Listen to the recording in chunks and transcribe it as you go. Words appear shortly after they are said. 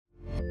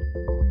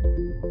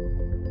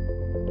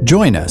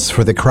Join us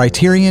for the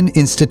Criterion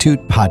Institute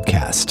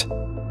podcast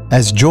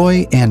as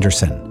Joy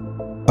Anderson,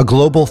 a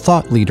global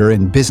thought leader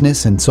in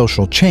business and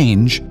social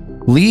change,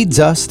 leads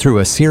us through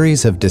a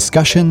series of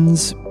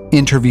discussions,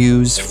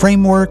 interviews,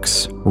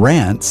 frameworks,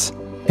 rants,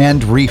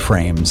 and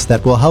reframes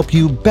that will help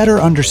you better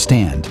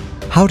understand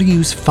how to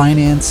use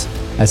finance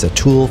as a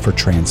tool for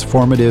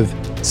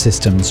transformative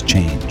systems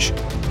change.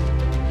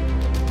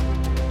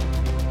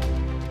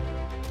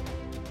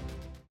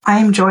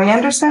 I'm Joy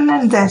Anderson,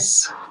 and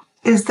this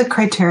is the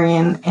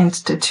Criterion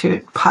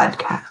Institute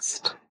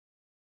podcast.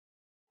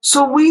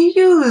 So we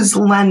use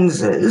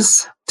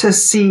lenses to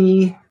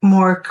see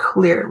more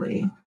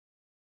clearly.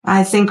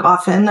 I think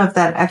often of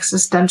that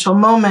existential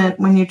moment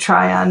when you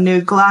try on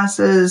new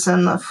glasses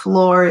and the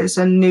floor is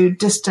a new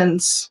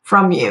distance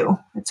from you.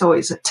 It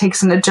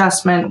takes an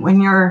adjustment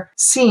when you're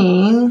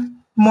seeing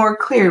more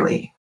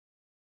clearly.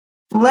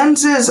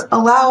 Lenses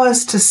allow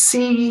us to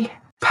see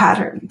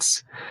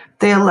patterns.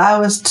 They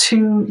allow us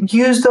to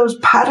use those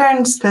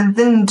patterns to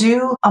then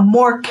do a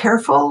more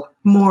careful,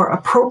 more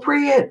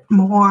appropriate,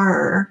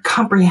 more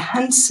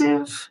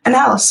comprehensive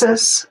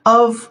analysis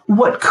of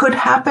what could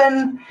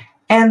happen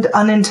and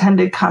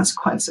unintended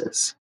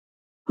consequences.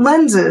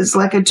 Lenses,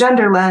 like a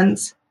gender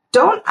lens,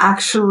 don't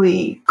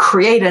actually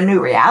create a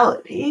new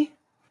reality.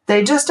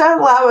 They just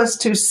allow us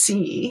to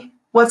see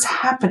what's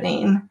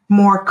happening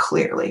more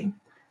clearly.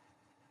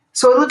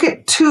 So I look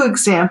at two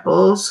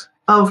examples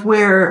of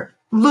where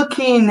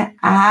looking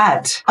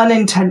at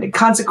unintended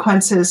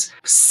consequences,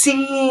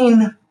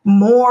 seeing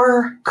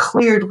more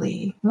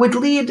clearly would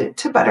lead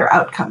to better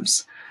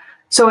outcomes.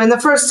 So in the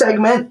first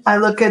segment, I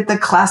look at the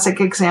classic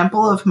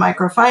example of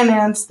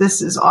microfinance.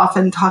 This is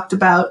often talked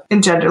about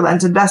in gender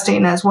lens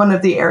investing as one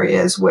of the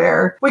areas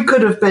where we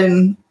could have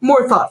been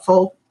more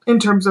thoughtful in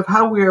terms of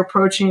how we are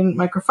approaching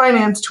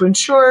microfinance to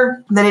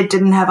ensure that it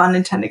didn't have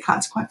unintended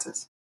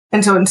consequences.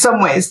 And so in some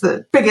ways,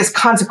 the biggest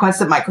consequence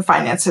that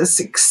microfinance has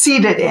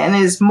succeeded in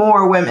is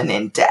more women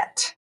in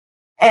debt.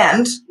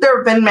 And there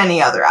have been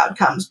many other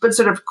outcomes, but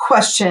sort of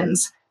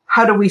questions,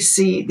 how do we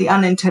see the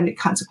unintended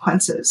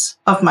consequences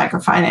of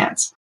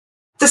microfinance?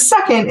 The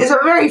second is a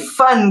very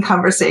fun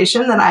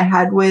conversation that I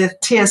had with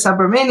Tia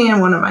Subramanian,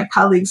 one of my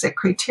colleagues at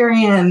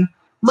Criterion,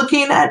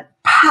 looking at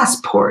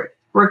passport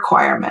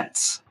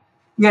requirements.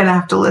 You're going to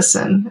have to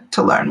listen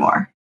to learn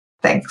more.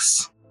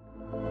 Thanks.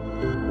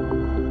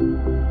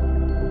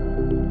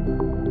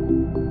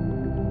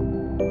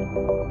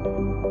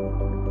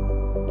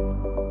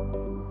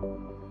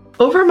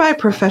 Over my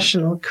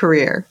professional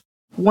career,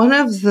 one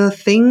of the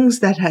things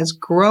that has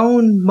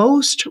grown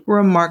most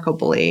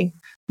remarkably,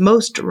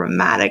 most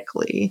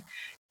dramatically,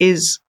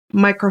 is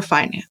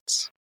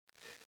microfinance.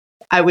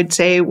 I would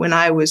say when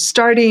I was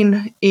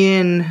starting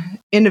in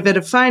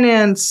innovative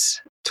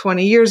finance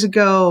 20 years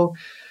ago,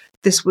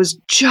 this was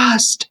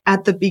just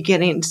at the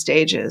beginning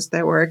stages.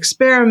 There were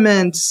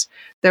experiments.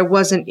 There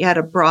wasn't yet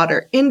a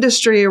broader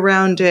industry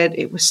around it.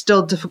 It was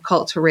still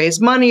difficult to raise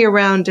money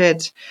around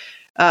it.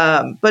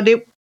 But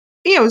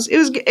it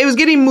was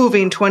getting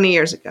moving 20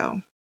 years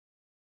ago.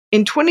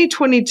 In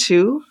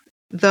 2022,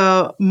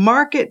 the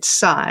market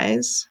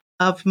size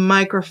of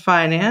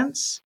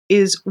microfinance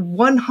is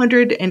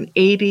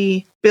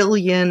 $180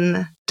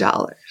 billion.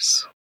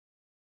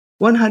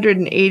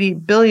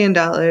 $180 billion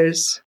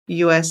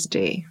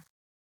USD.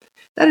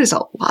 That is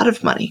a lot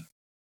of money.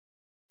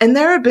 And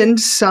there have been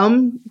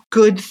some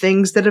good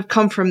things that have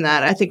come from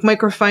that. I think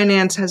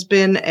microfinance has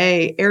been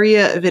an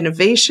area of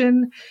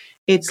innovation.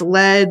 It's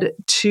led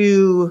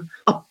to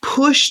a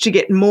push to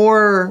get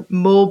more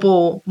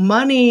mobile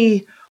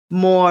money,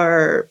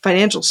 more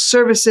financial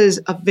services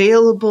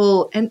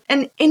available, and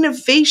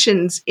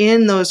innovations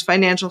in those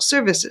financial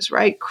services,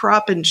 right?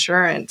 Crop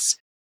insurance,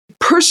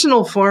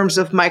 personal forms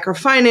of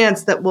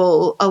microfinance that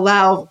will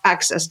allow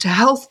access to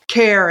health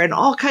care and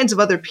all kinds of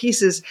other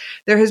pieces.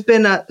 There has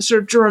been a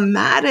sort of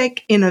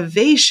dramatic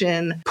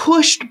innovation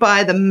pushed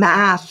by the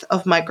math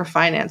of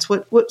microfinance.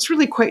 What's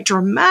really quite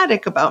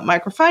dramatic about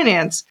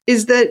microfinance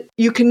is that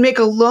you can make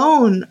a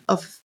loan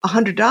of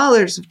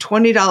 $100, of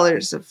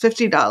 $20, of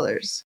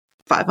 $50,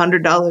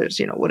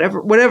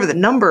 $500, whatever the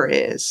number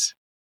is.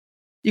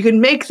 You can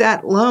make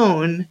that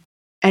loan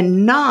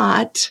and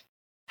not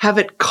have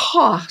it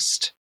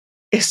cost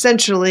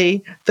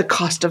essentially the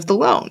cost of the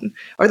loan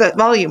or the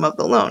volume of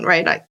the loan,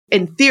 right?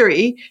 In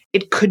theory,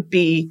 it could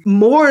be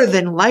more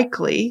than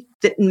likely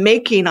that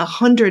making a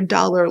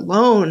 $100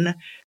 loan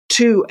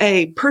to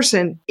a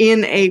person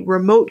in a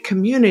remote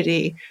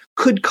community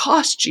could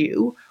cost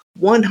you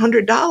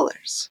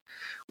 $100,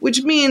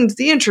 which means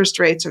the interest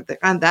rates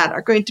on that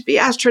are going to be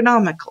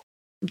astronomical.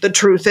 The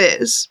truth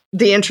is,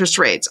 the interest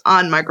rates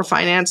on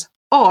microfinance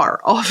are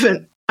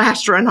often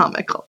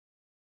astronomical.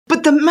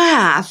 But the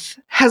math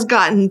has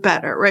gotten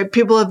better, right?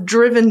 People have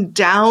driven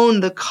down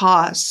the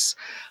costs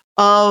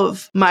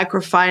of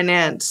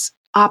microfinance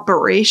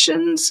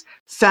operations,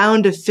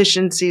 found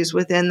efficiencies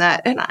within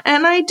that. And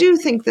I do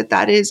think that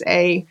that is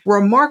a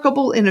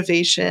remarkable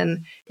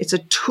innovation. It's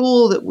a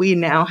tool that we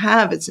now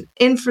have. It's an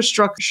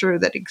infrastructure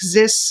that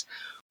exists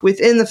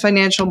within the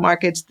financial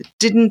markets that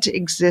didn't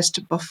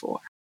exist before.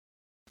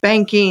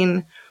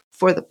 Banking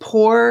for the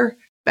poor,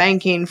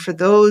 banking for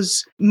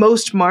those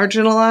most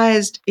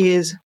marginalized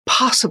is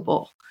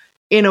possible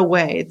in a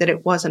way that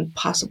it wasn't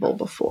possible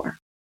before.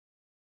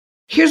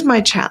 Here's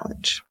my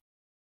challenge.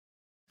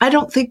 I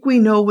don't think we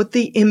know what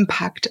the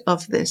impact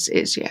of this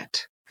is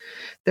yet.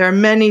 There are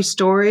many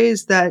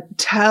stories that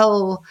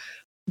tell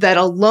that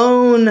a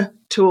loan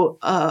to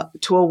a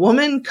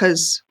woman,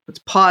 because let's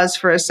pause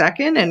for a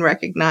second and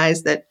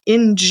recognize that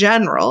in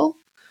general,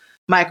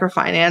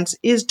 microfinance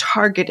is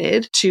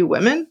targeted to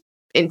women.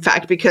 In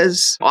fact,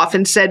 because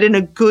often said in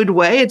a good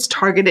way, it's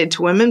targeted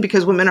to women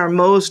because women are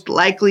most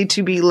likely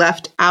to be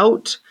left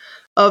out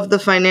of the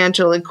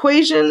financial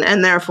equation.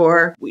 And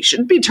therefore, we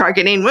should be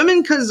targeting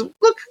women because,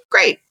 look,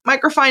 great,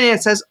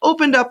 microfinance has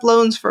opened up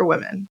loans for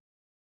women.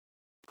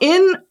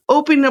 In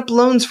opening up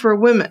loans for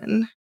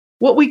women,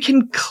 what we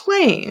can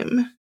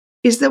claim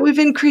is that we've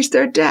increased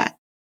their debt.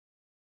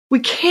 We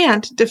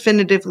can't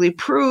definitively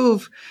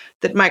prove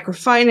that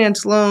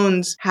microfinance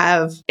loans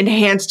have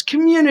enhanced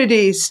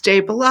communities,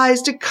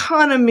 stabilized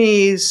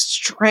economies,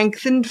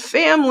 strengthened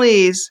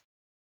families.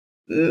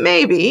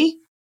 Maybe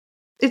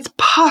it's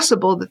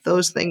possible that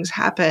those things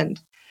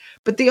happened.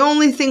 But the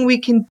only thing we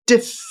can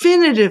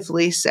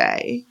definitively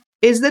say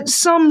is that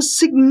some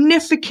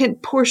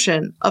significant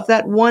portion of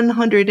that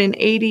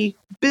 $180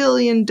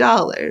 billion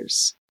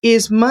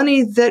is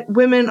money that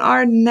women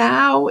are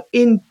now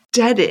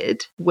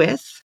indebted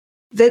with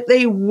that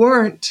they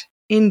weren't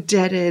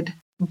indebted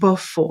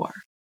before.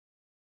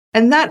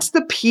 And that's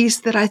the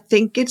piece that I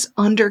think gets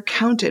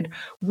undercounted.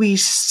 We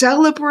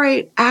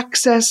celebrate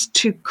access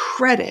to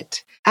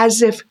credit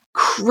as if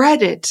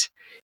credit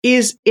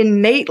is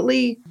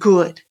innately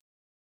good.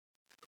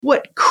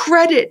 What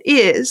credit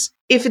is,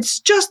 if it's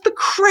just the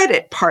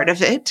credit part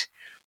of it,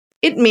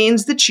 it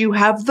means that you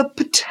have the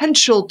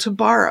potential to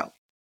borrow.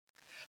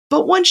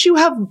 But once you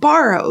have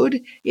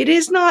borrowed, it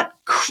is not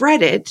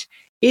credit,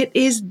 it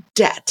is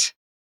debt.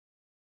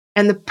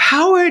 And the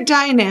power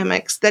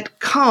dynamics that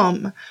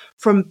come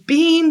from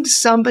being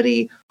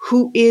somebody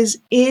who is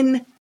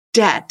in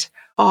debt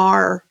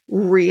are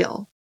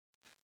real.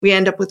 We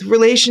end up with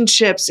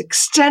relationships,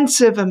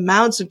 extensive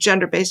amounts of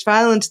gender-based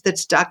violence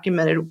that's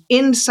documented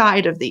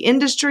inside of the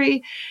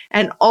industry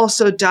and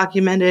also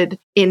documented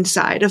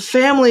inside of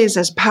families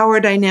as power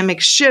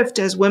dynamics shift,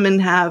 as women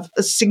have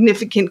a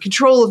significant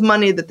control of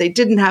money that they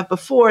didn't have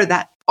before.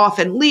 That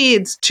often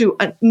leads to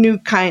new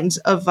kinds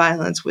of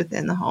violence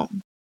within the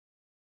home.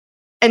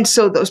 And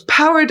so those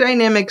power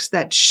dynamics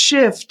that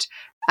shift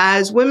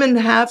as women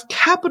have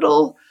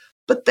capital,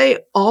 but they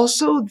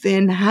also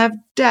then have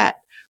debt,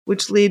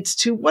 which leads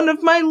to one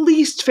of my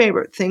least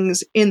favorite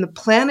things in the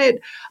planet,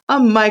 a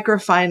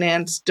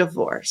microfinance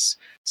divorce.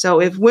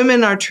 So if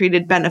women are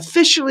treated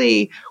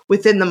beneficially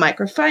within the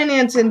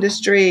microfinance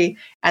industry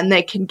and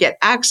they can get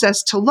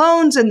access to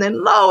loans, and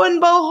then lo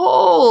and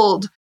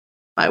behold,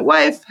 my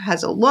wife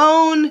has a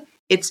loan,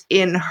 it's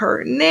in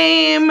her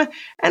name,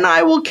 and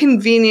I will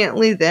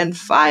conveniently then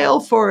file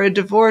for a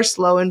divorce.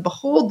 Lo and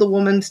behold, the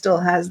woman still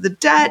has the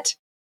debt,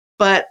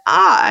 but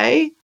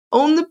I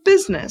own the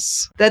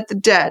business that the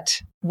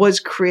debt was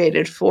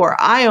created for.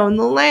 I own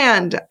the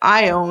land.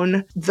 I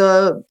own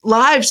the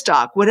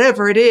livestock,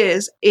 whatever it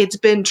is. It's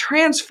been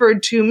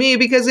transferred to me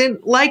because in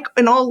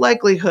all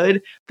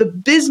likelihood, the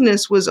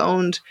business was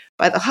owned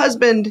by the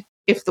husband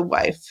if the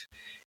wife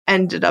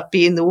ended up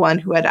being the one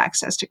who had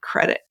access to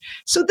credit.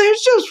 So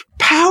there's just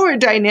power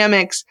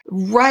dynamics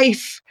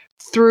rife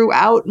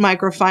throughout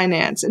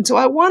microfinance. And so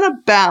I want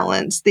to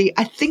balance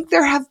I think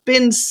there have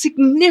been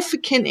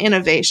significant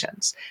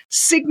innovations,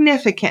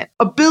 significant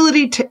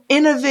ability to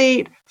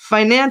innovate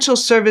financial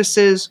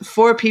services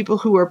for people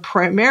who were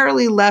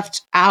primarily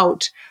left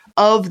out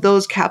of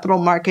those capital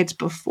markets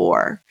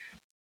before.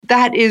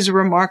 That is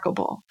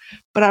remarkable.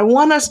 But I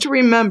want us to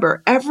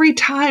remember every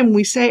time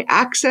we say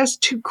access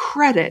to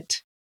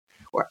credit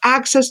or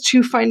access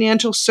to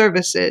financial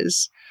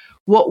services,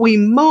 what we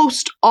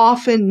most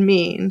often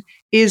mean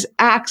is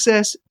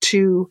access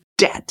to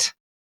debt.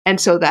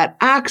 And so that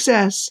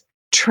access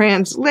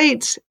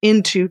translates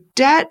into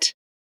debt,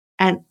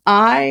 and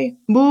I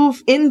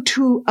move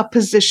into a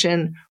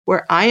position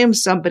where I am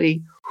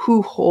somebody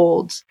who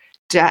holds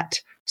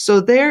debt.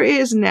 So there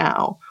is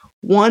now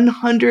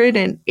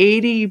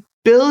 $180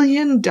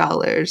 billion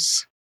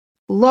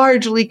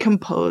largely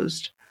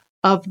composed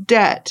of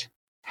debt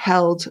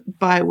held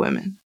by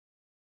women.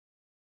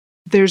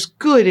 There's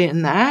good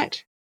in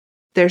that,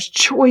 there's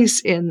choice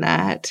in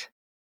that,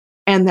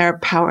 and there are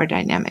power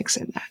dynamics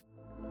in that.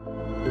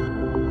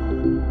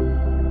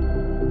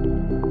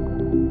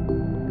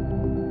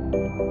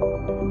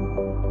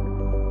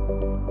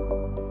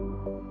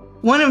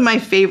 One of my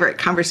favorite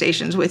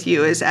conversations with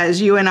you is as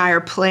you and I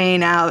are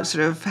playing out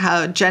sort of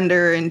how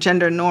gender and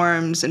gender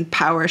norms and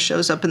power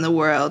shows up in the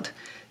world,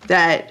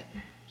 that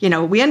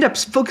we end up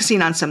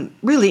focusing on some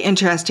really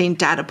interesting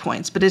data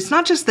points, but it's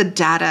not just the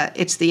data,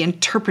 it's the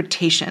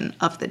interpretation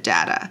of the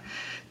data.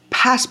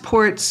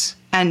 Passports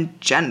and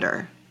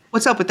gender.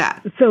 What's up with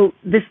that? So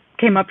this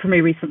came up for me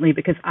recently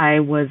because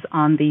I was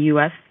on the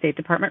U.S. State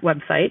Department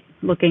website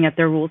looking at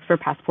their rules for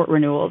passport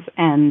renewals,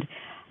 and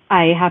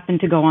I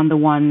happened to go on the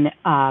one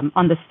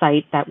on the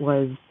site that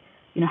was,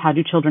 how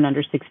do children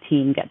under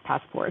 16 get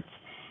passports?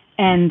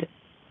 And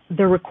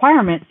the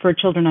requirement for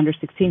children under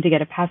 16 to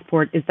get a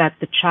passport is that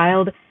the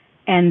child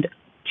and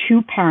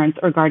two parents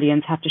or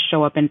guardians have to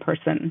show up in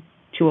person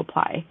to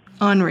apply.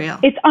 Unreal.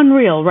 It's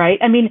unreal, right?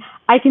 I mean,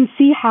 I can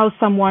see how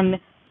someone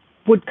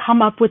would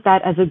come up with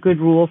that as a good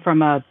rule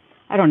from a,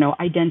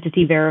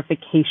 identity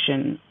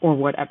verification or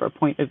whatever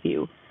point of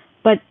view.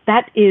 But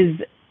that is,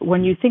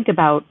 when you think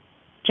about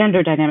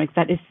gender dynamics,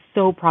 that is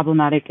so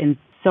problematic in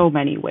so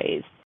many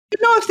ways. Do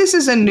you know if this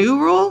is a new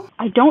rule?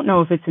 I don't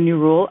know if it's a new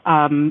rule.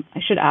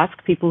 I should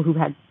ask people who've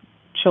had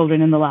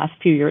children in the last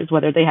few years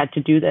whether they had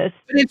to do this.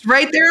 But it's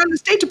right there on the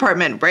State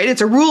Department, right?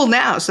 It's a rule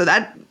now, so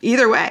that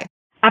either way.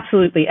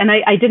 Absolutely. And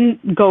I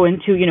didn't go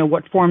into,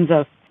 what forms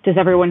of, does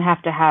it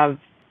have to have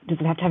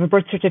a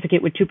birth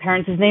certificate with two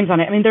parents' names on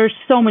it? I mean, there's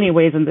so many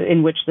ways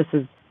in which this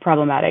is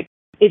problematic.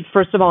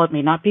 First of all, it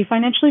may not be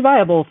financially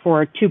viable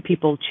for two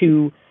people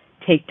to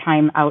take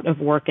time out of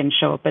work and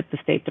show up at the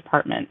State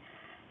Department.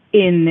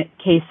 In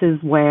cases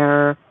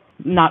where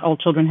not all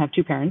children have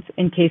two parents,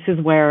 in cases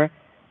where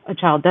a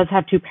child does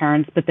have two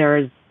parents, but there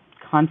is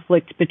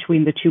conflict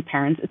between the two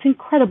parents, it's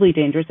incredibly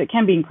dangerous. It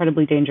can be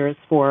incredibly dangerous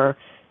to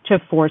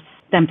force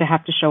them to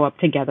have to show up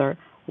together.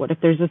 What if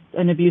there's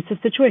an abusive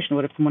situation?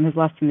 What if someone has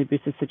left an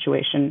abusive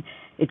situation?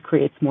 It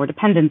creates more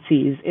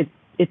dependencies.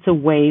 It's a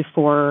way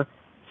for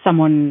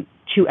someone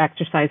to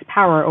exercise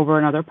power over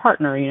another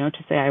partner,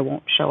 to say, I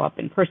won't show up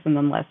in person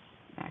unless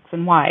X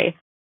and Y.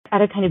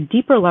 At a kind of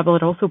deeper level,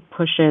 it also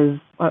pushes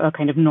a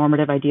kind of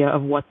normative idea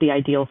of what the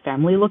ideal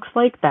family looks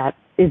like that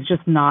is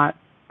just not,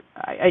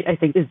 I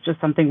think is just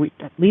something we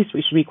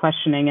should be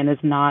questioning and is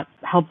not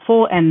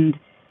helpful. And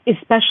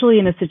especially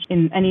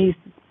in any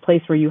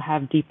place where you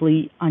have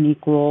deeply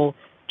unequal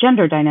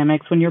gender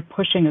dynamics, when you're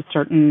pushing a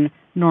certain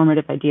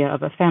normative idea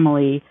of a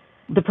family,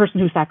 the person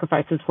who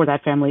sacrifices for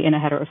that family in a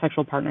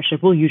heterosexual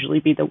partnership will usually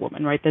be the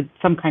woman, right? That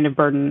some kind of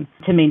burden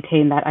to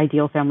maintain that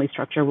ideal family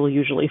structure will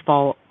usually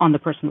fall on the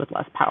person with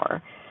less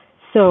power.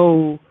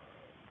 So,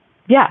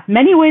 yeah,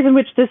 many ways in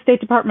which this State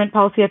Department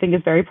policy, I think,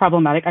 is very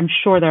problematic. I'm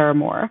sure there are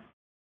more.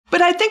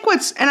 But I think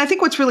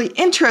what's really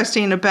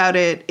interesting about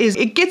it is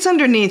it gets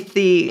underneath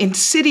the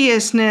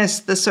insidiousness,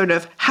 the sort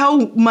of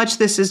how much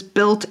this is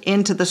built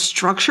into the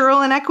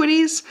structural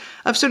inequities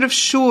of sort of,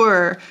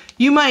 sure,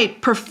 you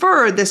might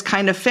prefer this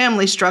kind of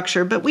family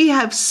structure, but we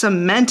have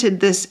cemented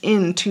this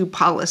into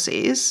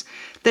policies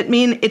that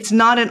mean it's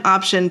not an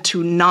option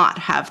to not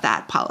have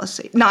that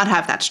policy, not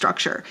have that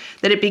structure,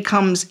 that it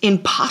becomes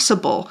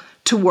impossible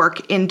to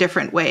work in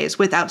different ways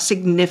without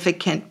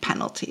significant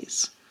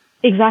penalties.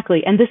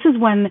 Exactly. And this is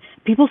when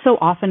people so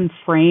often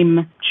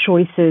frame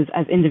choices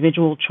as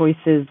individual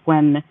choices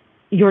when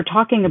you're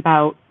talking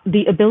about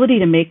the ability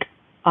to make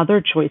other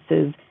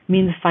choices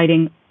means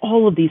fighting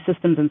all of these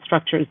systems and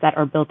structures that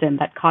are built in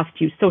that cost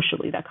you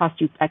socially, that cost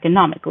you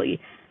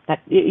economically,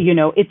 that,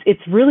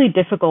 it's really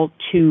difficult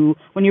to,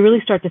 when you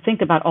really start to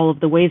think about all of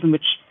the ways in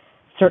which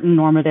certain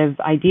normative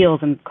ideals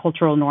and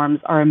cultural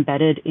norms are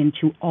embedded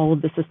into all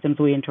of the systems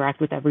we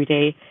interact with every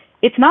day,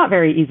 it's not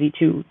very easy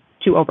to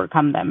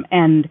overcome them.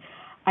 And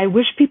I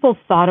wish people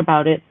thought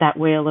about it that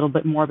way a little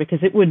bit more,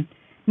 because it would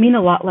mean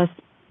a lot less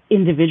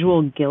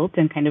individual guilt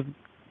and kind of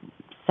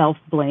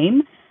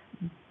self-blame,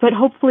 but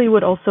hopefully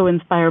would also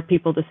inspire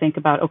people to think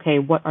about, okay,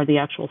 what are the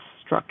actual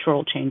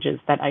structural changes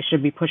that I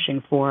should be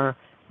pushing for,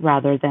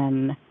 rather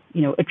than,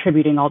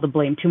 attributing all the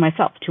blame to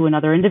myself, to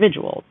another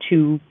individual,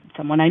 to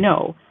someone I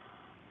know.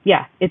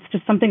 Yeah, it's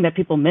just something that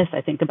people miss,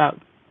 I think, about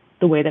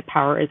the way that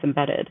power is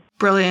embedded.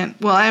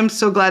 Brilliant. Well, I am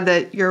so glad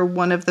that you're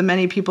one of the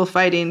many people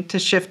fighting to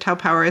shift how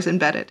power is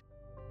embedded.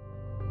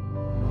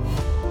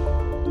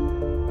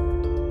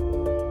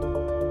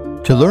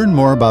 To learn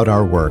more about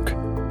our work,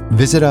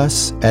 visit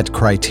us at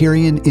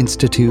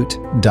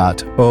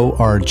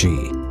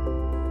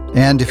criterioninstitute.org.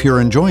 And if you're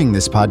enjoying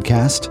this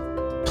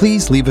podcast,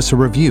 please leave us a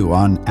review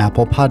on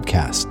Apple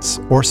Podcasts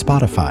or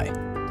Spotify.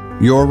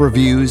 Your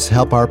reviews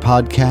help our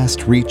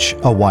podcast reach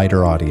a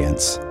wider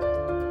audience.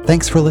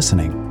 Thanks for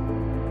listening.